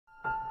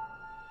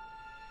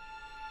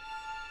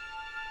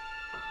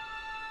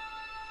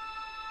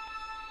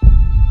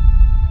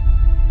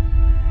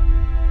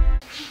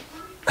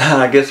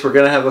I guess we're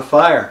gonna have a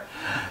fire.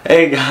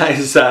 Hey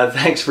guys,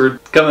 thanks for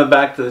coming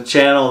back to the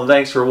channel, and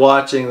thanks for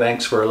watching,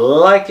 thanks for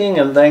liking,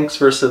 and thanks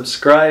for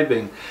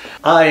subscribing.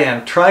 I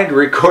am trying to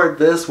record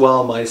this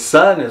while my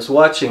son is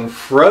watching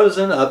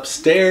Frozen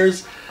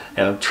upstairs,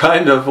 and I'm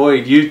trying to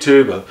avoid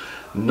YouTube of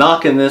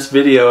knocking this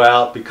video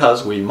out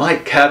because we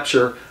might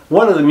capture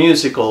one of the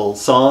musical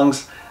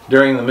songs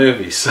during the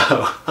movie.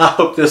 So I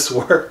hope this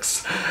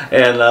works,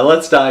 and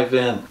let's dive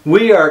in.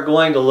 We are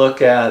going to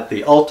look at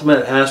the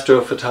ultimate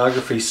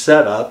astrophotography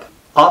setup,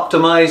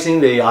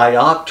 optimizing the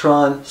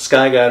iOptron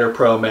Skyguider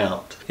Pro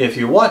mount. If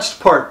you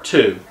watched part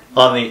 2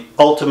 on the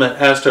ultimate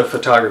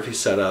astrophotography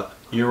setup,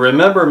 you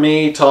remember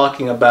me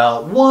talking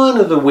about one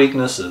of the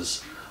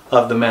weaknesses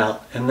of the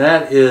mount, and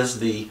that is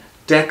the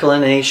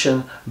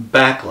declination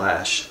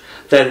backlash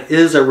that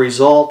is a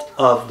result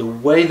of the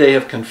way they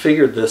have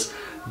configured this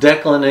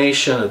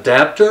declination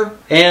adapter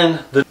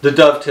and the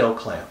dovetail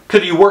clamp.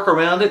 Could you work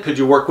around it? Could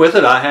you work with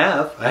it? I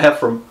have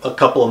for a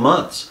couple of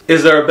months.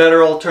 Is there a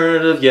better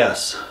alternative?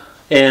 Yes.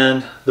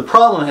 And the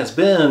problem has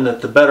been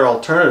that the better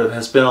alternative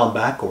has been on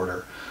back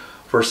order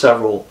for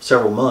several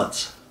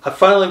months. I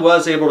finally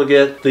was able to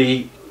get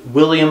the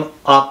William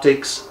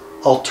Optics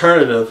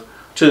alternative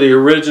to the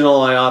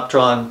original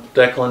iOptron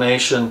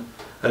declination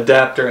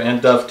adapter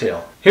and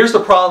dovetail. Here's the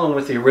problem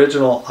with the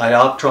original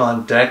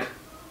iOptron deck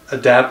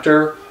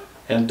adapter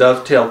and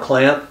dovetail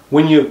clamp.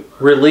 When you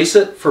release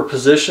it for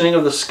positioning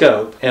of the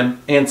scope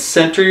and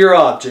center your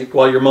object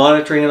while you're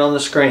monitoring it on the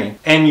screen,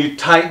 and you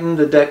tighten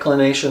the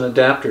declination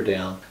adapter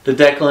down, the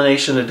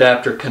declination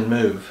adapter can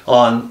move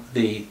on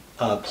the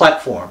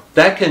platform.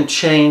 That can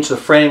change the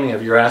framing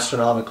of your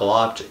astronomical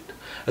object,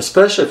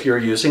 especially if you're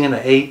using an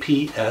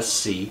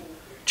APS-C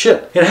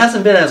chip. It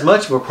hasn't been as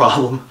much of a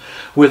problem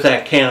with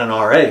that Canon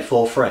RA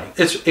full frame.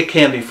 It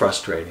can be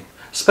frustrating,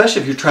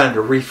 especially if you're trying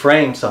to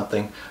reframe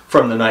something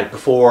from the night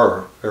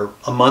before or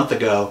a month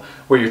ago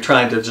where you're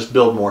trying to just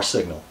build more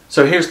signal.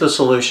 So here's the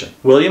solution.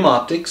 William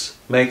Optics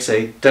makes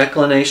a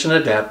declination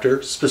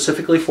adapter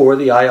specifically for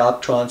the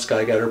iOptron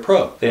Skyguider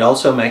Pro. They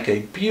also make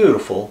a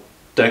beautiful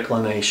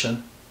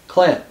declination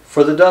clamp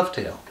for the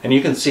dovetail. And you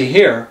can see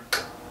here,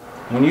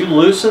 when you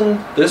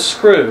loosen this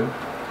screw,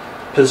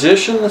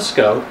 position the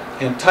scope,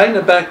 and tighten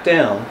it back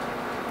down,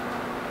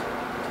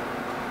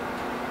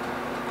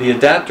 the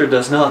adapter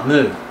does not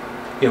move.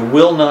 It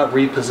will not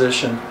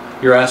reposition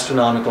your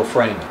astronomical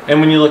framing.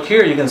 And when you look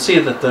here, you can see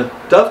that the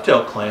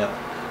dovetail clamp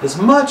is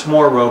much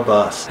more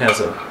robust. It has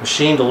a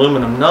machined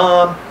aluminum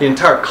knob. The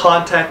entire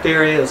contact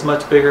area is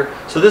much bigger.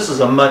 So this is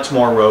a much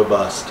more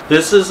robust.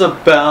 This is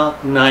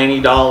about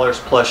 $90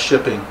 plus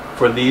shipping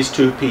for these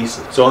two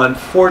pieces. So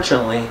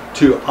unfortunately,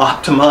 to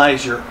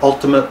optimize your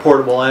ultimate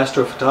portable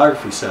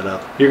astrophotography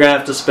setup, you're gonna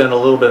have to spend a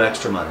little bit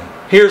extra money.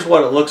 Here's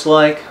what it looks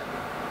like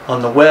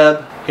on the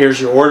web.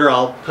 Here's your order.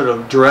 I'll put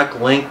a direct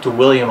link to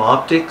William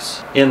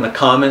Optics in the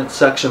comment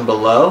section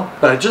below.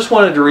 But I just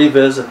wanted to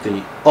revisit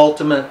the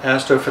ultimate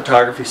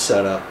astrophotography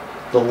setup.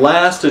 The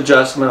last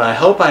adjustment I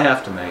hope I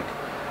have to make,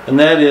 and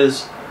that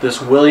is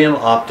this William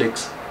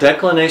Optics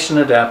declination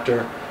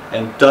adapter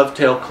and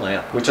dovetail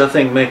clamp, which I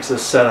think makes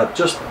this setup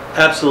just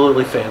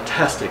absolutely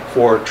fantastic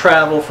for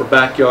travel, for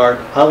backyard.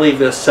 I leave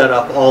this set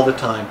up all the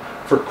time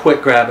for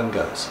quick grab and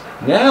goes.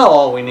 Now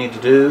all we need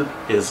to do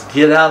is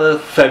get out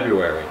of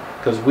February,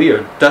 because we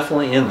are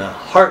definitely in the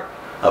heart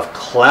of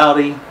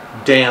cloudy,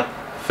 damp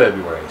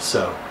February.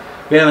 So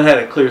we haven't had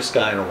a clear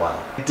sky in a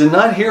while. I did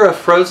not hear a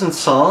Frozen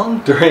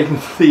song during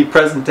the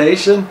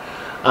presentation.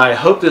 I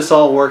hope this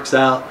all works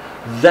out.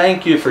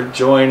 Thank you for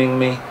joining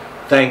me.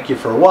 Thank you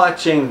for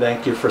watching.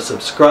 Thank you for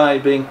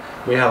subscribing.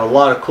 We have a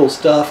lot of cool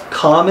stuff.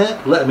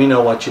 Comment. Let me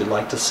know what you'd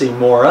like to see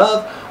more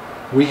of.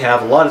 We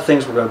have a lot of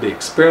things we're going to be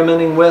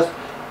experimenting with.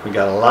 We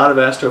got a lot of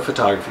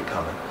astrophotography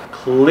coming.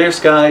 Clear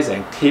skies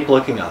and keep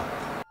looking up.